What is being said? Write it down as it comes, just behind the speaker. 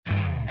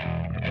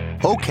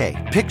Okay,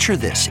 picture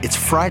this. It's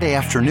Friday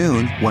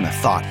afternoon when a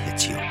thought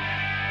hits you.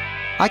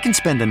 I can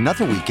spend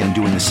another weekend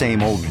doing the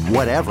same old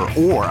whatever,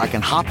 or I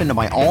can hop into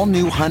my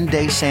all-new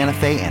Hyundai Santa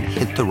Fe and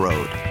hit the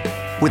road.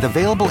 With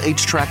available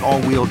H-Track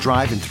all-wheel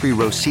drive and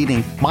 3-row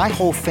seating, my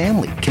whole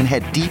family can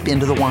head deep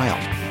into the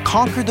wild.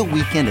 Conquer the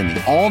weekend in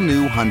the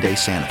all-new Hyundai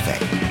Santa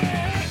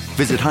Fe.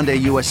 Visit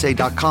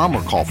HyundaiUSA.com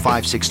or call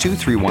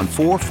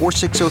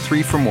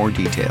 562-314-4603 for more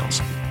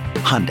details.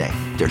 Hyundai,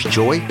 there's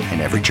joy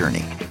in every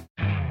journey.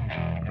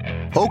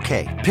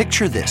 Okay,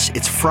 picture this.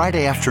 It's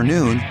Friday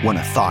afternoon when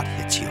a thought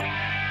hits you.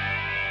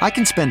 I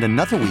can spend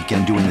another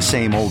weekend doing the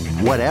same old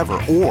whatever,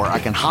 or I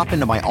can hop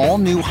into my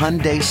all-new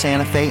Hyundai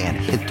Santa Fe and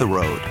hit the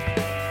road.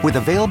 With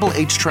available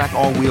H-Track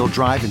all-wheel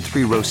drive and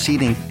 3-row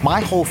seating, my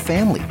whole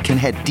family can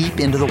head deep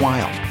into the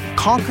wild.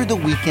 Conquer the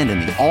weekend in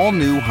the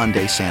all-new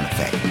Hyundai Santa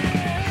Fe.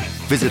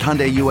 Visit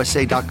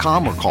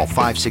HyundaiUSA.com or call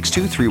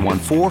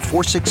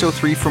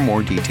 562-314-4603 for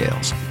more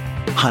details.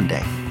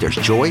 Hyundai, there's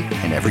joy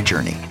in every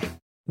journey.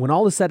 When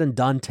all is said and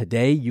done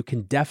today, you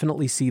can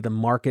definitely see the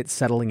market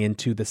settling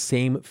into the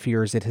same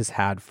fears it has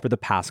had for the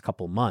past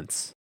couple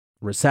months.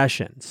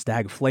 Recession,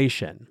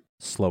 stagflation,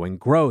 slowing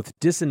growth,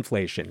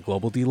 disinflation,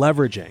 global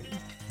deleveraging.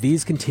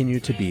 These continue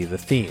to be the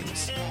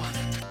themes.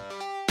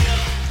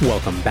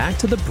 Welcome back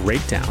to The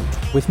Breakdown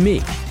with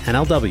me,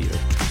 NLW.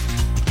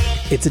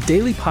 It's a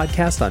daily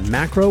podcast on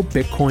macro,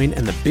 Bitcoin,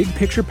 and the big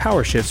picture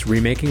power shifts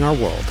remaking our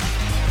world.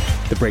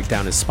 The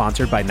Breakdown is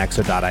sponsored by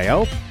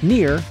Nexo.io,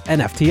 Near,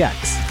 and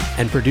FTX,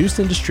 and produced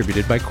and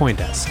distributed by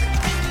CoinDesk.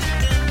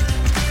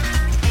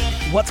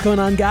 What's going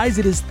on, guys?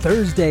 It is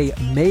Thursday,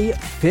 May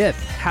 5th.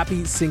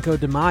 Happy Cinco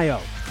de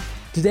Mayo.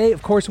 Today,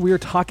 of course, we are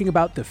talking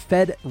about the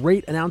Fed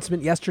rate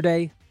announcement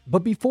yesterday.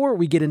 But before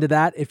we get into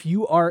that, if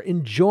you are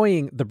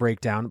enjoying The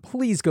Breakdown,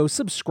 please go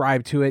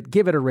subscribe to it,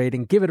 give it a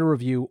rating, give it a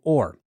review,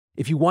 or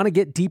if you want to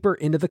get deeper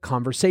into the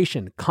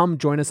conversation, come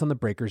join us on the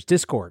Breakers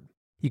Discord.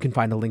 You can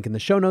find a link in the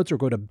show notes or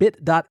go to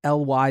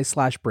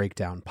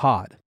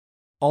bit.ly/breakdownpod.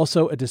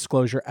 Also, a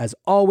disclosure as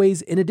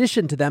always, in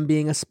addition to them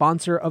being a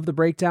sponsor of The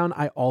Breakdown,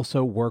 I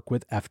also work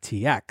with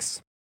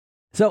FTX.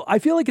 So I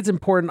feel like it's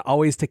important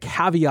always to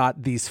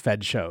caveat these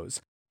Fed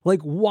shows.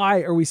 Like,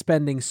 why are we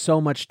spending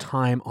so much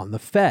time on the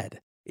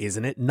Fed?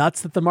 Isn't it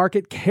nuts that the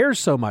market cares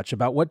so much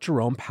about what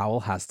Jerome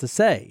Powell has to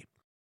say?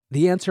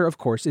 The answer, of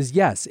course, is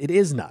yes, it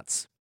is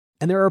nuts.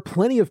 And there are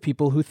plenty of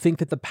people who think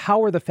that the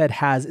power the Fed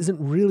has isn't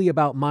really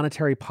about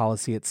monetary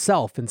policy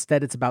itself.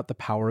 Instead, it's about the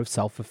power of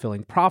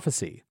self-fulfilling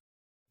prophecy.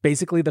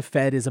 Basically, the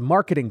Fed is a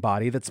marketing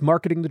body that's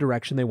marketing the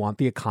direction they want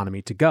the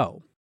economy to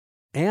go.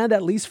 And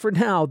at least for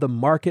now, the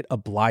market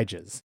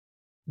obliges.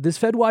 This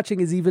Fed watching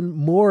is even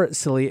more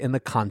silly in the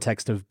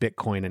context of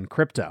Bitcoin and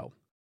crypto.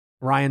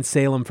 Ryan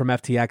Salem from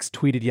FTX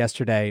tweeted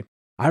yesterday,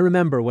 "I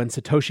remember when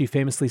Satoshi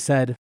famously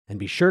said, and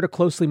be sure to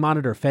closely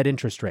monitor Fed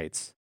interest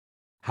rates."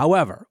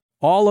 However,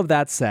 all of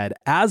that said,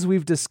 as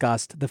we've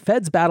discussed, the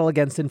Fed's battle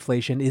against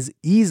inflation is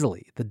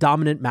easily the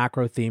dominant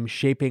macro theme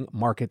shaping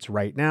markets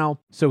right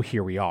now, so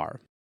here we are.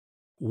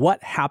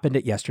 What happened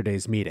at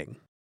yesterday's meeting?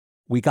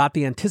 We got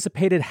the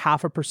anticipated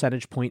 0.5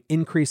 percentage point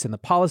increase in the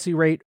policy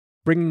rate,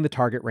 bringing the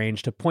target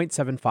range to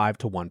 0.75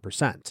 to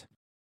 1%.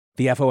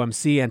 The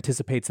FOMC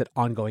anticipates that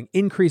ongoing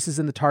increases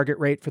in the target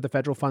rate for the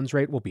federal funds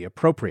rate will be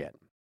appropriate.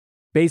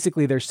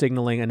 Basically, they're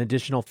signaling an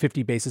additional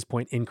 50 basis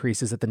point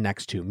increases at the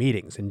next two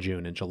meetings in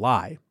June and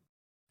July.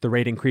 The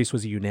rate increase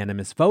was a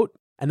unanimous vote,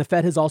 and the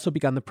Fed has also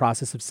begun the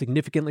process of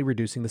significantly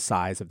reducing the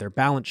size of their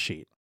balance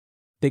sheet.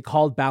 They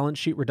called balance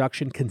sheet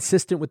reduction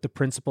consistent with the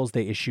principles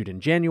they issued in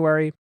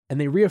January,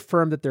 and they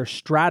reaffirmed that their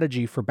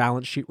strategy for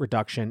balance sheet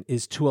reduction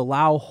is to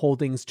allow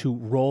holdings to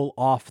roll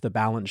off the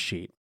balance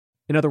sheet.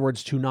 In other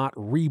words, to not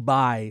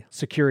rebuy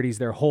securities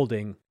they're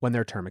holding when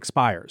their term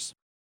expires.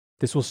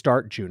 This will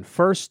start June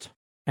 1st,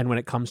 and when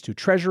it comes to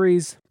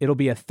treasuries, it'll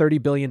be a $30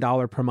 billion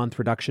per month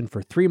reduction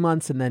for 3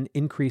 months and then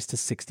increase to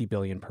 $60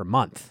 billion per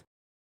month.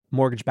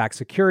 Mortgage-backed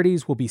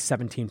securities will be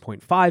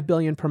 $17.5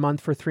 billion per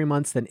month for 3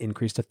 months, then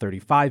increase to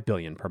 $35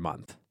 billion per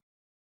month.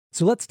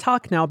 So let's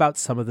talk now about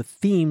some of the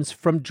themes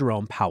from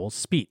Jerome Powell's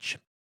speech.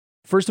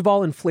 First of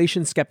all,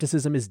 inflation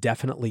skepticism is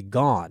definitely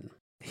gone.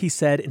 He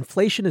said,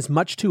 "Inflation is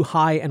much too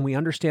high and we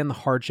understand the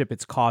hardship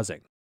it's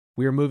causing.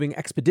 We are moving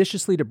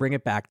expeditiously to bring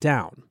it back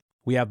down.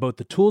 We have both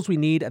the tools we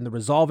need and the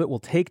resolve it will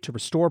take to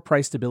restore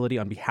price stability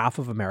on behalf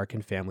of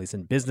American families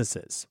and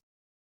businesses."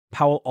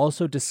 Powell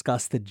also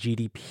discussed the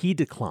GDP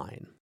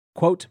decline.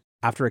 Quote,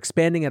 "After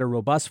expanding at a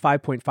robust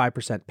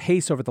 5.5%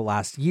 pace over the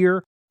last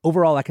year,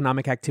 overall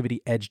economic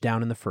activity edged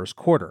down in the first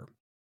quarter.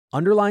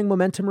 Underlying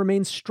momentum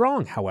remains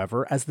strong,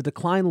 however, as the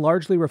decline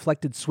largely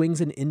reflected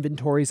swings in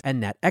inventories and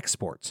net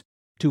exports,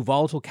 two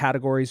volatile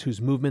categories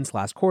whose movements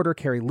last quarter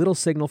carry little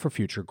signal for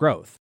future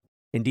growth.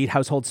 Indeed,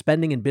 household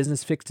spending and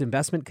business fixed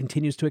investment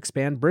continues to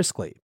expand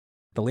briskly.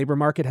 The labor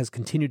market has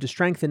continued to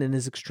strengthen and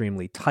is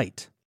extremely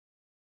tight."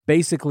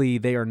 Basically,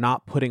 they are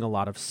not putting a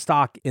lot of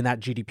stock in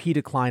that GDP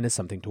decline as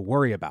something to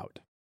worry about.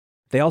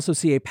 They also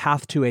see a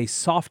path to a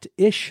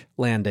soft-ish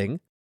landing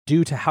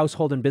due to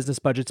household and business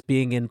budgets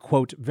being in,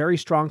 quote, very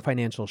strong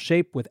financial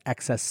shape with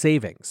excess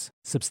savings,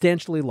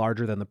 substantially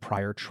larger than the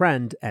prior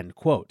trend, end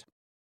quote.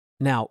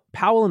 Now,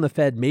 Powell and the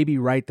Fed may be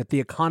right that the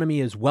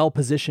economy is well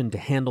positioned to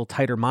handle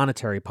tighter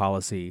monetary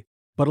policy,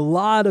 but a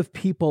lot of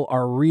people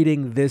are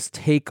reading this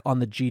take on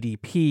the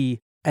GDP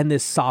and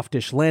this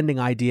softish landing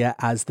idea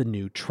as the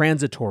new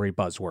transitory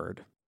buzzword.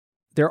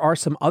 There are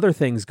some other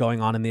things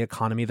going on in the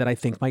economy that I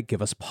think might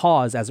give us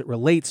pause as it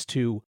relates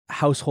to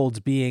households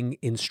being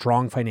in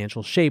strong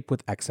financial shape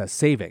with excess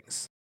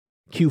savings.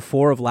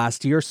 Q4 of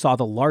last year saw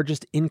the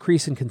largest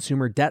increase in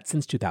consumer debt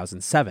since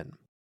 2007.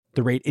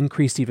 The rate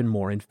increased even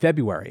more in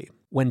February,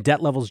 when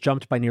debt levels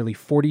jumped by nearly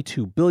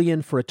 $42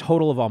 billion for a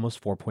total of almost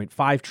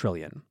 $4.5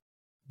 trillion.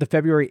 The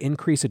February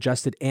increase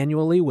adjusted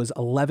annually was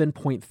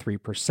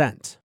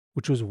 11.3%,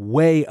 which was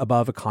way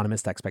above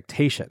economist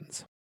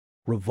expectations.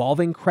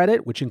 Revolving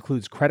credit, which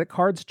includes credit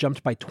cards,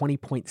 jumped by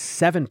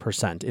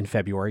 20.7% in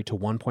February to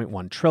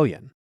 $1.1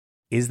 trillion.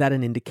 Is that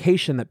an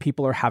indication that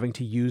people are having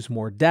to use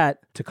more debt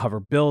to cover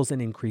bills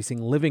and increasing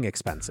living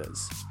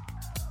expenses?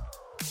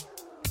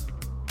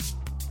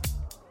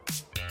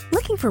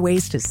 Looking for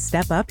ways to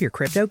step up your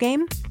crypto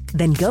game?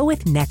 Then go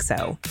with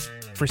Nexo.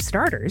 For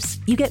starters,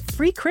 you get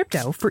free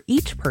crypto for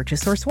each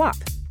purchase or swap.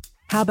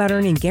 How about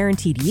earning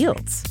guaranteed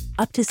yields?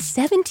 Up to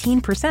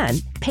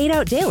 17% paid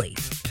out daily.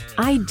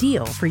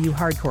 Ideal for you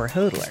hardcore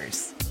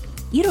hodlers.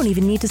 You don't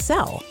even need to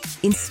sell.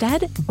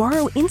 Instead,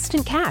 borrow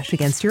instant cash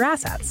against your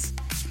assets.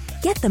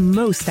 Get the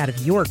most out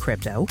of your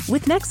crypto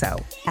with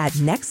Nexo at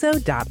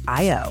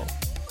nexo.io.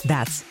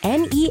 That's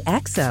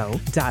nexo.io.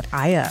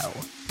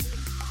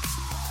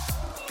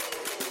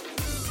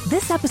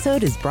 This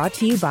episode is brought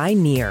to you by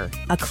Near,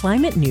 a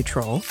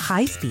climate-neutral,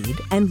 high-speed,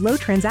 and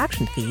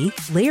low-transaction fee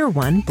Layer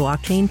 1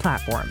 blockchain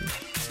platform.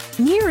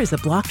 Near is a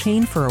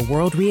blockchain for a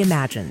world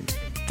reimagined.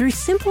 Through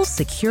simple,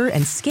 secure,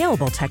 and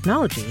scalable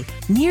technology,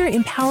 Near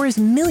empowers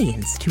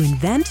millions to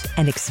invent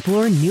and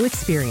explore new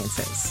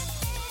experiences.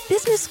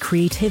 Business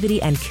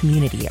creativity and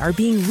community are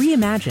being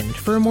reimagined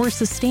for a more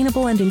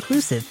sustainable and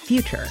inclusive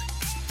future.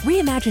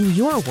 Reimagine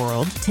your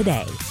world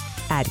today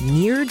at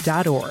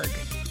near.org.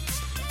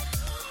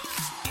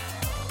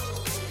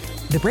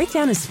 The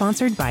Breakdown is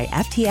sponsored by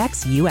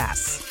FTX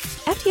US.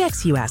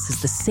 FTX US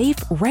is the safe,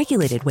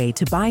 regulated way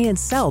to buy and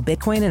sell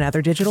Bitcoin and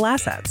other digital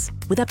assets,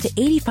 with up to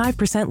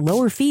 85%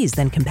 lower fees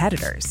than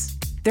competitors.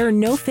 There are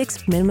no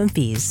fixed minimum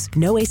fees,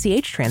 no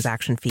ACH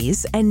transaction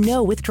fees, and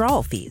no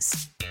withdrawal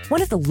fees.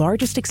 One of the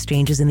largest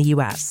exchanges in the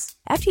US,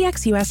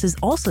 FTX US is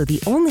also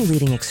the only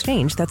leading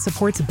exchange that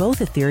supports both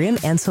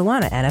Ethereum and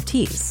Solana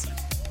NFTs.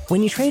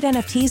 When you trade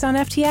NFTs on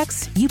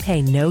FTX, you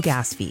pay no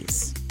gas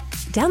fees.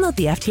 Download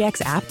the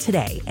FTX app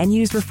today and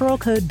use referral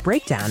code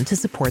BREAKDOWN to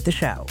support the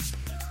show.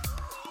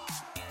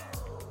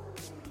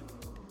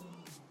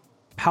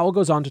 Powell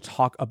goes on to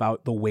talk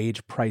about the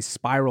wage price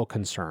spiral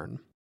concern.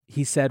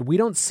 He said, "We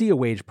don't see a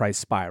wage price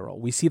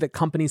spiral. We see that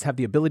companies have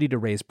the ability to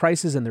raise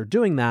prices and they're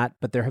doing that,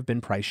 but there have been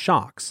price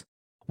shocks.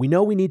 We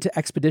know we need to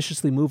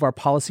expeditiously move our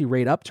policy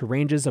rate up to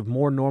ranges of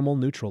more normal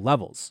neutral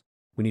levels.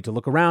 We need to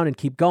look around and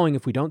keep going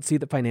if we don't see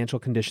that financial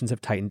conditions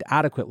have tightened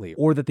adequately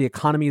or that the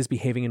economy is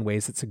behaving in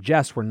ways that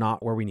suggest we're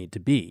not where we need to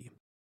be."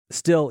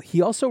 Still,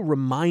 he also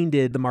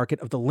reminded the market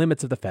of the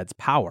limits of the Fed's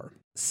power,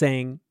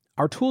 saying,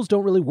 "Our tools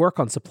don't really work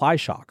on supply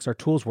shocks. Our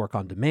tools work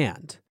on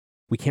demand.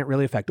 We can't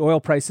really affect oil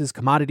prices,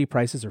 commodity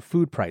prices, or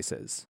food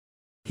prices."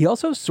 He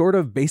also sort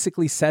of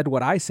basically said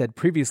what I said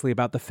previously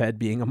about the Fed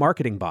being a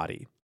marketing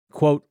body.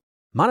 Quote,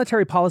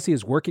 "Monetary policy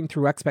is working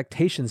through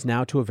expectations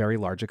now to a very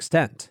large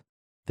extent.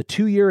 The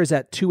 2-year is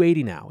at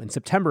 280 now. In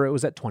September, it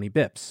was at 20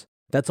 bips.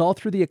 That's all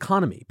through the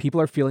economy.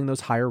 People are feeling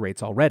those higher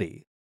rates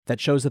already.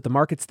 That shows that the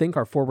markets think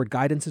our forward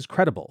guidance is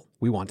credible.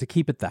 We want to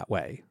keep it that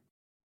way."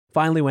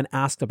 Finally, when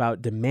asked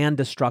about demand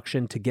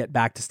destruction to get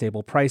back to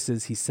stable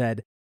prices, he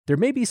said, "There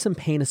may be some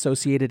pain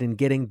associated in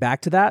getting back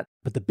to that,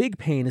 but the big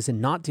pain is in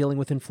not dealing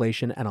with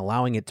inflation and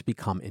allowing it to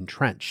become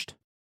entrenched."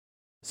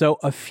 So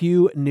a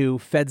few new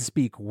Fed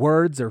speak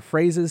words or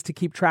phrases to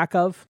keep track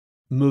of.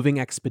 Moving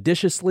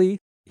expeditiously.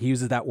 He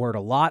uses that word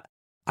a lot.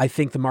 I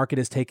think the market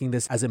is taking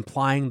this as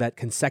implying that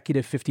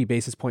consecutive 50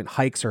 basis point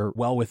hikes are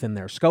well within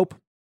their scope.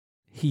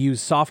 He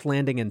used soft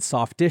landing and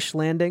soft-ish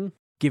landing,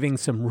 giving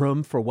some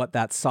room for what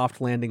that soft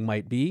landing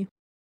might be.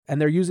 And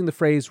they're using the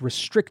phrase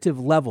restrictive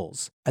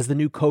levels as the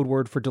new code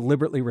word for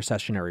deliberately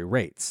recessionary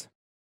rates.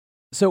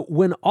 So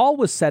when all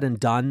was said and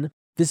done,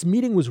 this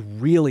meeting was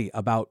really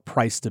about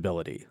price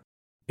stability.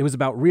 It was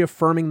about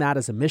reaffirming that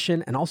as a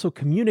mission and also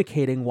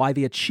communicating why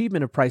the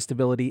achievement of price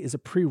stability is a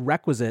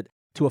prerequisite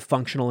to a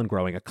functional and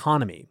growing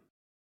economy.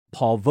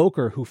 Paul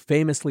Volcker, who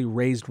famously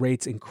raised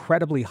rates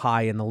incredibly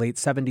high in the late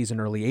 70s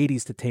and early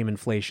 80s to tame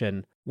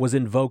inflation, was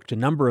invoked a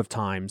number of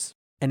times.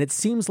 And it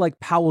seems like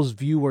Powell's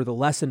view or the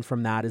lesson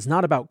from that is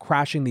not about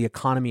crashing the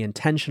economy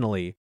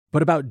intentionally,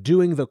 but about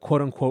doing the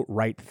quote-unquote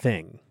right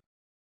thing.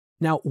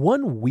 Now,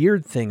 one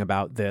weird thing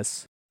about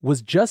this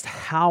was just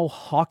how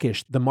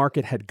hawkish the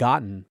market had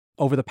gotten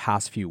over the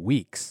past few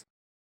weeks.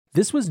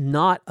 This was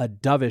not a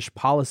dovish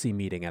policy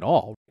meeting at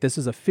all. This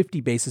is a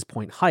 50 basis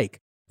point hike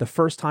the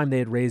first time they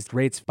had raised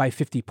rates by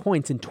 50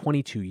 points in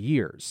 22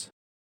 years.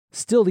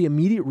 Still, the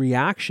immediate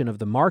reaction of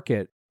the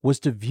market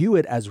was to view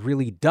it as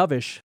really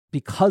dovish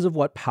because of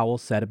what Powell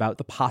said about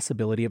the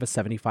possibility of a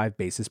 75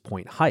 basis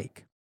point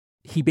hike.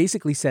 He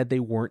basically said they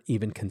weren't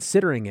even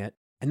considering it,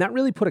 and that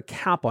really put a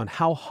cap on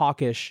how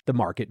hawkish the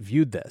market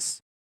viewed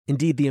this.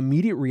 Indeed, the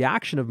immediate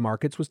reaction of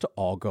markets was to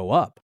all go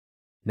up.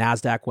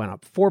 NASDAQ went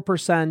up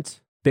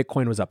 4%,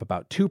 Bitcoin was up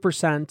about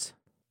 2%,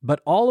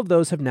 but all of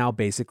those have now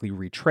basically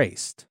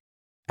retraced.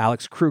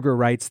 Alex Kruger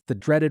writes, the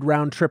dreaded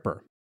round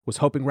tripper was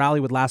hoping rally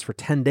would last for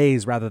 10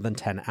 days rather than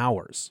 10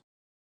 hours.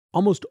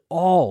 Almost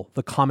all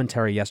the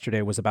commentary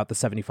yesterday was about the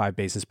 75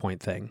 basis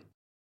point thing.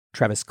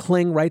 Travis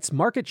Kling writes,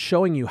 market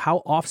showing you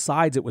how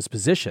offsides it was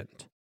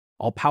positioned.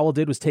 All Powell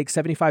did was take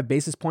 75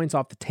 basis points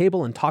off the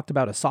table and talked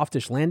about a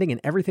softish landing,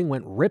 and everything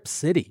went rip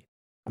city.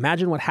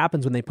 Imagine what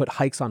happens when they put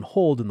hikes on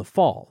hold in the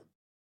fall.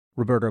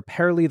 Roberto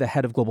Perli, the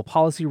head of global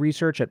policy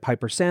research at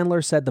Piper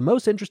Sandler, said the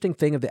most interesting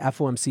thing of the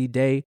FOMC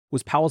day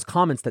was Powell's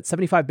comments that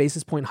 75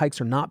 basis point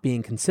hikes are not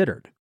being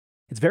considered.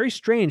 It's very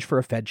strange for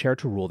a Fed chair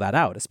to rule that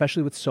out,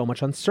 especially with so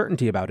much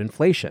uncertainty about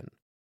inflation.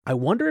 I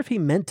wonder if he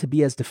meant to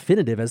be as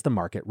definitive as the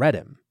market read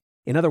him.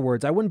 In other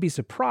words, I wouldn't be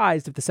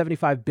surprised if the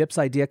 75 bips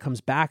idea comes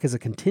back as a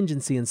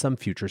contingency in some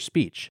future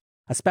speech,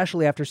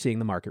 especially after seeing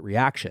the market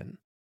reaction.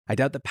 I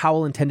doubt that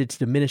Powell intended to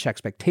diminish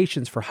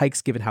expectations for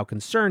hikes given how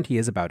concerned he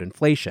is about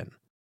inflation.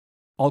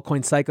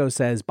 Altcoin Psycho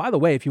says, by the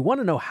way, if you want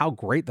to know how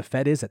great the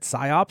Fed is at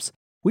psyops,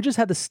 we just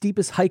had the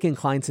steepest hike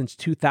incline since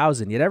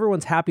 2000, yet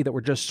everyone's happy that we're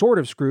just sort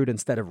of screwed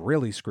instead of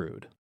really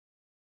screwed.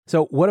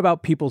 So what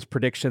about people's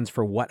predictions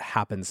for what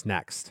happens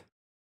next?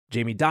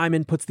 Jamie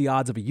Dimon puts the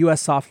odds of a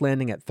U.S. soft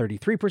landing at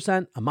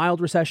 33%, a mild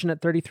recession at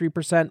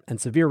 33%,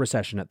 and severe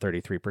recession at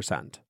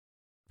 33%.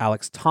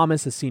 Alex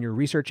Thomas, a senior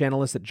research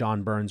analyst at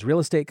John Burns Real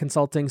Estate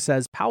Consulting,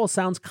 says Powell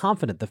sounds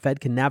confident the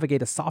Fed can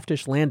navigate a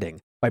softish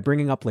landing by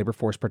bringing up labor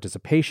force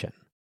participation.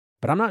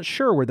 But I'm not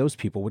sure where those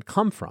people would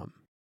come from.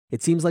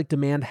 It seems like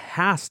demand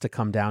has to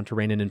come down to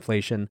rein in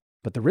inflation,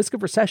 but the risk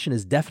of recession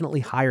is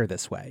definitely higher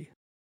this way.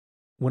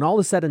 When all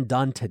is said and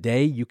done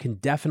today, you can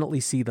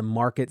definitely see the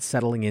market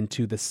settling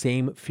into the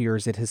same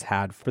fears it has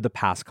had for the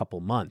past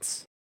couple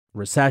months.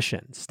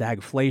 Recession,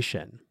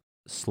 stagflation,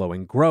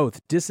 slowing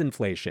growth,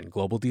 disinflation,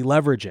 global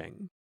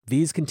deleveraging.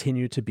 These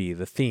continue to be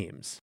the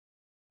themes.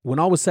 When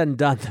all was said and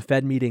done, the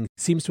Fed meeting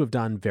seems to have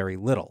done very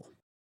little.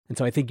 And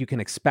so I think you can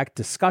expect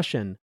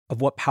discussion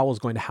of what Powell's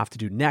going to have to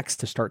do next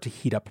to start to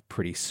heat up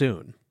pretty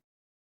soon.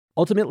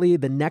 Ultimately,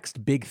 the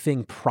next big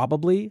thing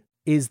probably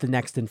is the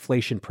next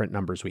inflation print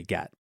numbers we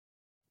get.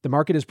 The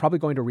market is probably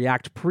going to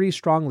react pretty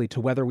strongly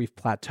to whether we've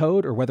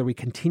plateaued or whether we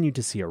continue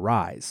to see a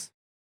rise.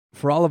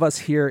 For all of us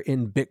here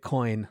in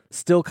Bitcoin,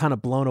 still kind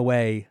of blown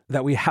away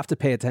that we have to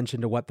pay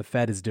attention to what the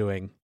Fed is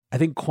doing, I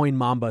think Coin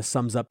Mamba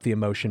sums up the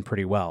emotion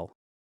pretty well.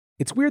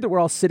 It's weird that we're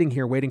all sitting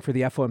here waiting for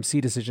the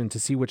FOMC decision to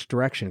see which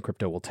direction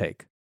crypto will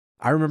take.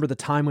 I remember the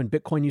time when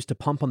Bitcoin used to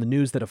pump on the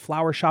news that a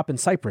flower shop in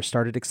Cyprus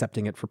started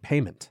accepting it for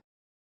payment.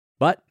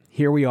 But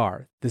here we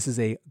are. This is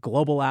a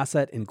global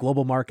asset in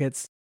global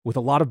markets with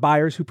a lot of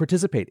buyers who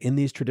participate in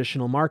these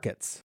traditional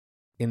markets.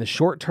 In the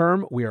short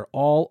term, we are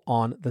all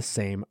on the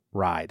same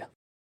ride.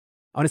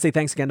 I want to say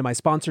thanks again to my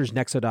sponsors,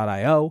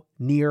 Nexo.io,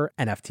 Near,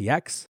 and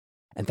FTX.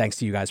 And thanks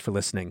to you guys for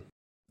listening.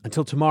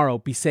 Until tomorrow,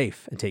 be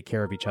safe and take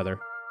care of each other.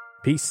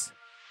 Peace.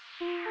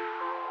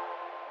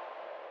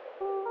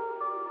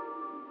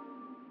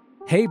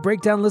 Hey,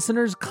 Breakdown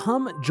listeners,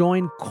 come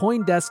join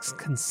CoinDesk's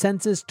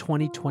Consensus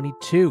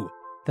 2022,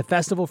 the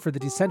festival for the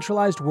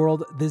decentralized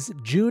world, this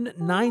June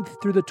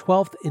 9th through the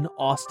 12th in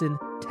Austin,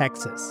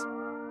 Texas.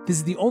 This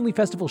is the only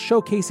festival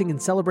showcasing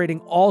and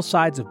celebrating all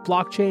sides of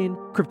blockchain,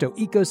 crypto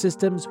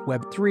ecosystems,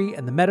 Web3,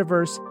 and the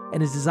metaverse,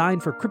 and is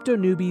designed for crypto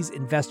newbies,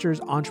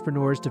 investors,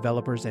 entrepreneurs,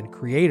 developers, and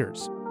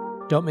creators.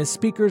 Don't miss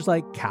speakers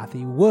like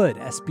Cathie Wood,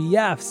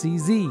 SBF,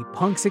 CZ,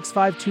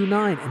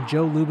 Punk6529, and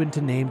Joe Lubin,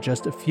 to name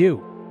just a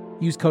few.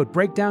 Use code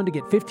BREAKDOWN to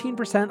get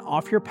 15%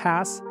 off your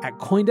pass at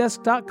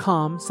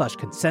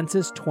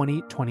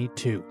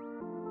CoinDesk.com/consensus2022.